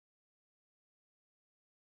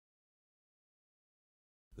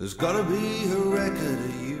There's gotta be a record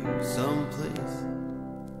of you someplace.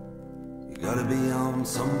 You gotta be on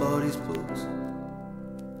somebody's books.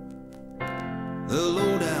 The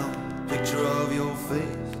low-down picture of your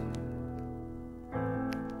face,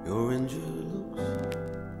 your injured looks,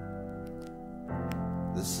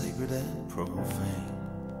 the sacred and profane,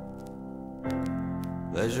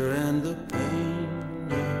 pleasure and the pain.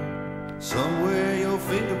 Yeah. Somewhere your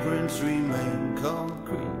fingerprints remain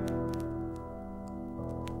concrete,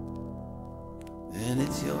 and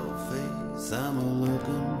it's your face I'm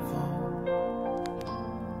looking for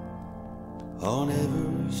on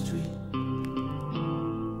every street.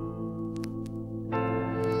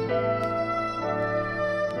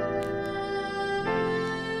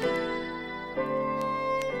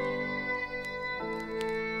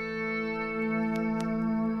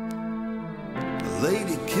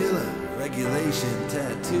 Lady killer, regulation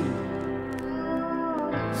tattoo,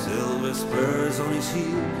 silver spurs on his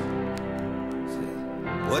heels.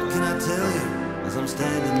 What can I tell you as I'm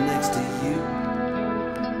standing next to you?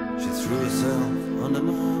 She threw herself under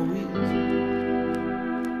my wheels.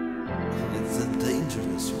 It's a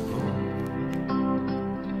dangerous road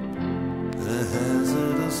and a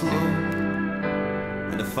hazardous load,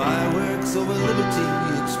 and the fireworks over liberty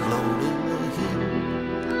explode in the heat.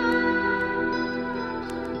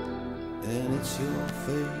 And it's your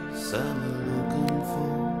face I'm looking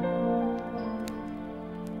for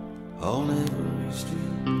on every street.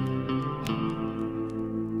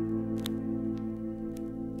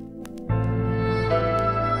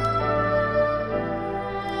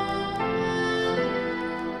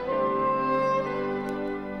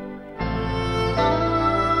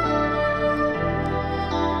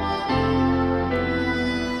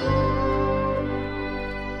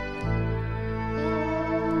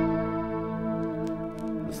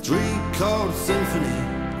 Three-chord symphony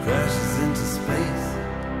crashes into space.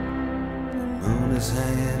 The moon is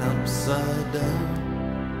hanging upside down.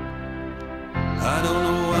 I don't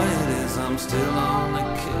know why it is I'm still on the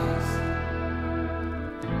case.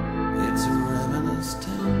 It's a ravenous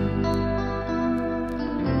town.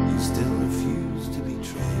 You still refuse to be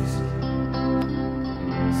traced.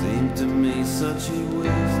 Seemed to me such a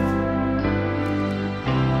waste.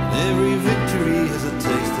 Every victory has a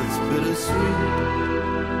taste that's bittersweet.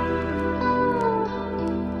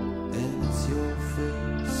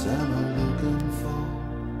 I'm looking for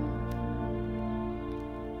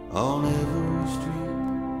on every street.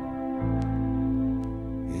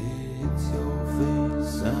 It's your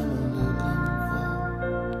face I'm looking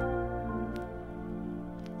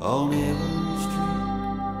for on every